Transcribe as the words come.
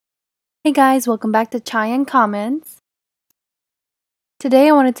Hey guys, welcome back to Chai and Comments. Today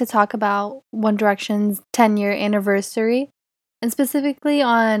I wanted to talk about One Direction's 10-year anniversary and specifically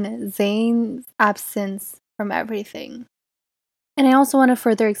on Zayn's absence from everything. And I also want to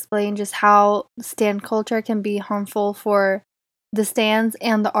further explain just how stan culture can be harmful for the stans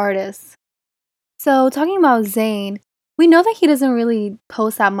and the artists. So, talking about Zayn, we know that he doesn't really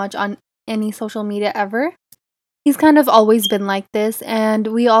post that much on any social media ever. He's kind of always been like this, and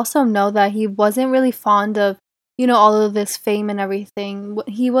we also know that he wasn't really fond of, all of this fame and everything.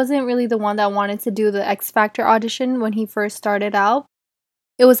 He wasn't really the one that wanted to do the X Factor audition when he first started out.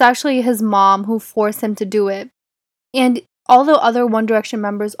 It was actually his mom who forced him to do it. And although other One Direction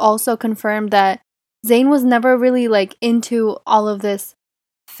members also confirmed that Zayn was never really like into all of this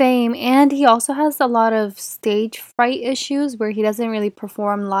fame, and he also has a lot of stage fright issues where he doesn't really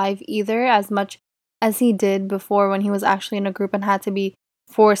perform live either as much as he did before when he was actually in a group and had to be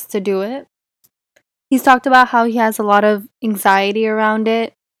forced to do it. He's talked about how he has a lot of anxiety around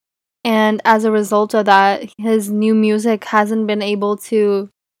it, and as a result of that, his new music hasn't been able to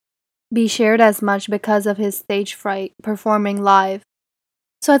be shared as much because of his stage fright performing live.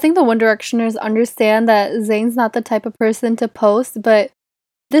 So I think the One Directioners understand that Zayn's not the type of person to post, but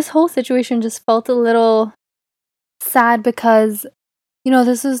this whole situation just felt a little sad because,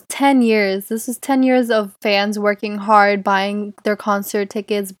 this was 10 years. This was 10 years of fans working hard, buying their concert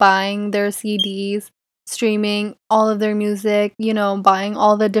tickets, buying their CDs, streaming all of their music, buying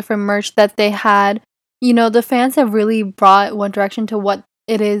all the different merch that they had. The fans have really brought One Direction to what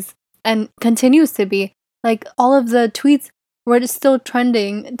it is and continues to be. Like, all of the tweets were just still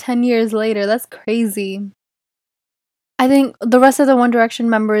trending 10 years later. That's crazy. I think the rest of the One Direction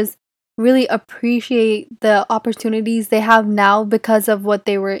members really appreciate the opportunities they have now because of what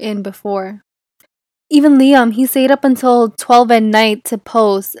they were in before. Even Liam, he stayed up until 12 at night to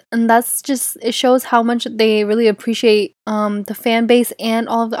post, and that's just it shows how much they really appreciate the fan base and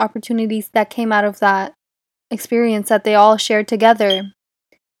all of the opportunities that came out of that experience that they all shared together.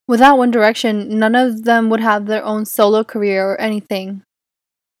 Without One Direction, none of them would have their own solo career or anything.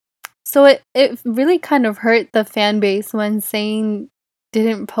 So it really kind of hurt the fan base when Zayn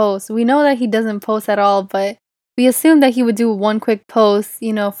didn't post. We know that he doesn't post at all, but we assumed that he would do one quick post,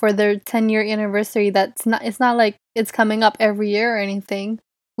 for their 10-year anniversary. It's not like it's coming up every year or anything.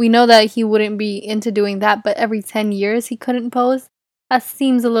 We know that he wouldn't be into doing that, but every 10 years he couldn't post. That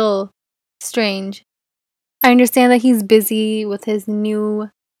seems a little strange. I understand that he's busy with his new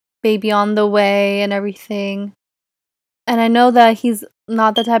baby on the way and everything. And I know that he's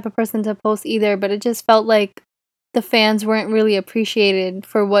not the type of person to post either, but it just felt like the fans weren't really appreciated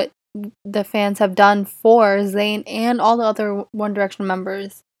for what the fans have done for Zayn and all the other One Direction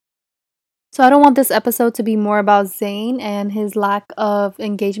members. So I don't want this episode to be more about Zayn and his lack of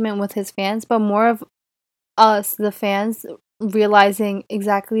engagement with his fans, but more of us, the fans, realizing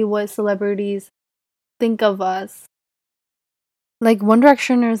exactly what celebrities think of us. Like, One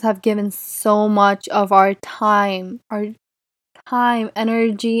Directioners have given so much of our time,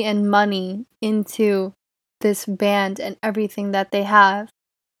 energy, and money into this band and everything that they have.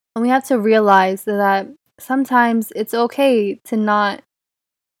 And we have to realize that sometimes it's okay to not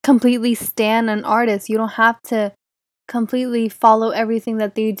completely stan an artist. You don't have to completely follow everything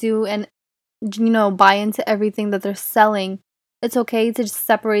that they do and, buy into everything that they're selling. It's okay to just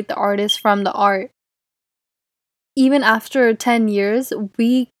separate the artist from the art. Even after 10 years,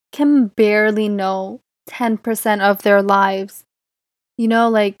 we can barely know 10% of their lives.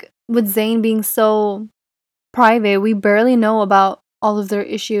 Like with Zayn being so private, we barely know about all of their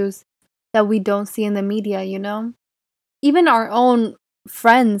issues that we don't see in the media. Even our own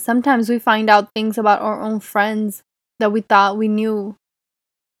friends, sometimes we find out things about our own friends that we thought we knew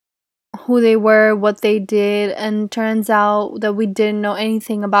who they were, what they did, and turns out that we didn't know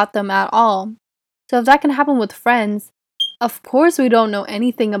anything about them at all. So if that can happen with friends, of course we don't know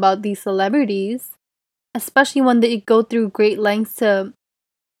anything about these celebrities, especially when they go through great lengths to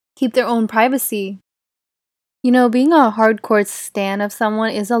keep their own privacy. Being a hardcore stan of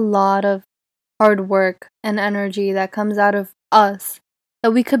someone is a lot of hard work and energy that comes out of us that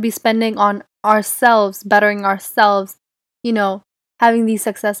we could be spending on ourselves, bettering ourselves, you know, having these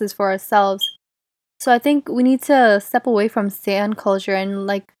successes for ourselves. So I think we need to step away from stan culture and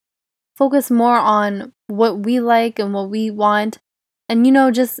like focus more on what we like and what we want and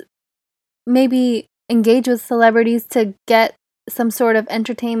just maybe engage with celebrities to get some sort of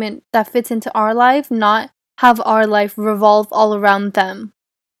entertainment that fits into our life, not have our life revolve all around them.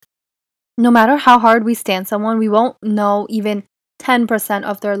 No matter how hard we stand someone, we won't know even 10%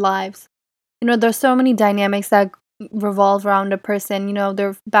 of their lives. There's so many dynamics that revolve around a person,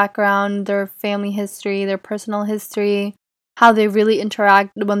 their background, their family history, their personal history, how they really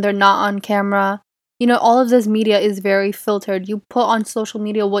interact when they're not on camera. All of this media is very filtered. You put on social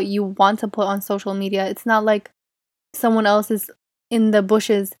media what you want to put on social media. It's not like someone else is in the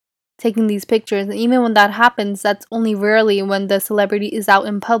bushes taking these pictures. And even when that happens, that's only rarely when the celebrity is out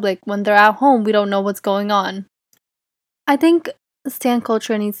in public. When they're at home, we don't know what's going on. I think stan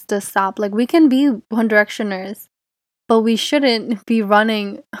culture needs to stop. Like, we can be One Directioners, but we shouldn't be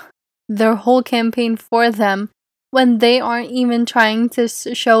running their whole campaign for them when they aren't even trying to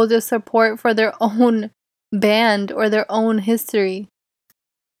show the support for their own band or their own history.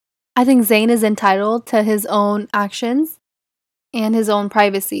 I think Zayn is entitled to his own actions and his own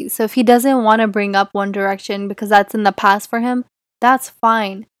privacy. So if he doesn't want to bring up One Direction because that's in the past for him, that's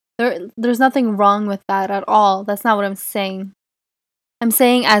fine. There's nothing wrong with that at all. That's not what I'm saying. I'm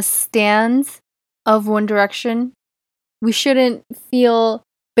saying as stans of One Direction, we shouldn't feel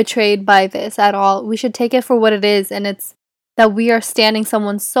betrayed by this at all. We should take it for what it is, and it's that we are standing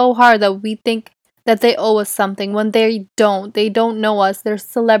someone so hard that we think that they owe us something when they don't. They don't know us. They're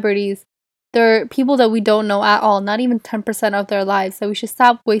celebrities. They're people that we don't know at all, not even 10% of their lives. So we should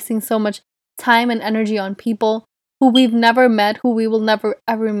stop wasting so much time and energy on people who we've never met, who we will never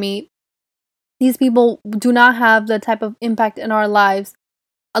ever meet. These people do not have the type of impact in our lives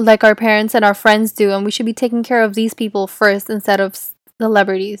like our parents and our friends do, and we should be taking care of these people first instead of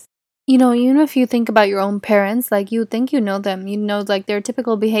celebrities. Even if you think about your own parents, like, you think you know them, like their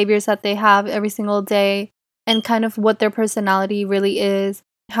typical behaviors that they have every single day, and kind of what their personality really is,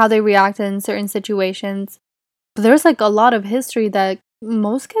 how they react in certain situations. But there's like a lot of history that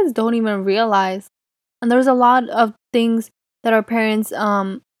most kids don't even realize. And there's a lot of things that our parents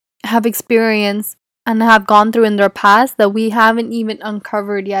have experienced and have gone through in their past that we haven't even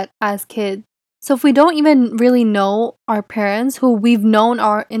uncovered yet as kids. So if we don't even really know our parents who we've known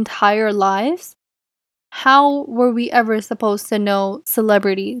our entire lives, how were we ever supposed to know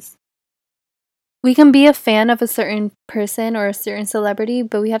celebrities? We can be a fan of a certain person or a certain celebrity,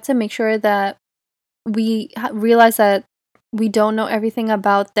 but we have to make sure that we realize that we don't know everything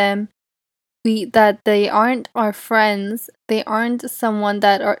about them. That they aren't our friends. They aren't someone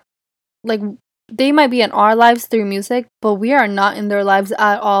that are like, they might be in our lives through music, but we are not in their lives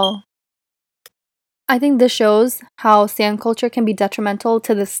at all. I think this shows how stan culture can be detrimental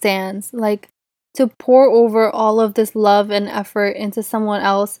to the stans. Like, to pour over all of this love and effort into someone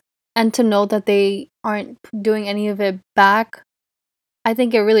else and to know that they aren't doing any of it back, I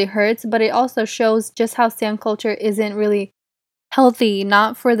think it really hurts, but it also shows just how stan culture isn't really healthy,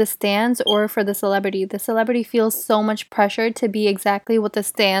 not for the stans or for the celebrity. The celebrity feels so much pressure to be exactly what the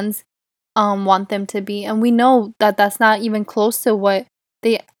stans want them to be, and we know that that's not even close to what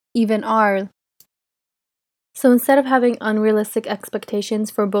they even are. So instead of having unrealistic expectations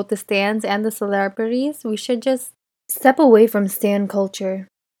for both the stans and the celebrities, we should just step away from stan culture.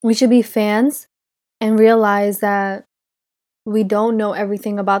 We should be fans and realize that we don't know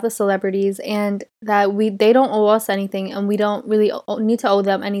everything about the celebrities and that they don't owe us anything, and we don't really need to owe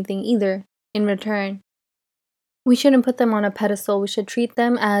them anything either in return. We shouldn't put them on a pedestal. We should treat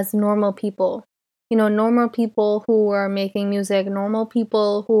them as normal people. Normal people who are making music, normal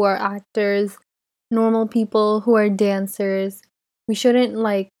people who are actors, normal people who are dancers. We shouldn't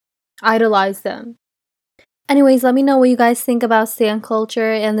idolize them. Anyways, let me know what you guys think about stan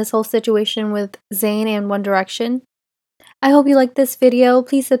culture and this whole situation with Zayn and One Direction. I hope you liked this video.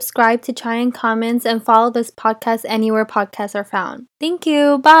 Please subscribe to Chayan Comments and follow this podcast anywhere podcasts are found. Thank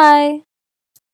you. Bye.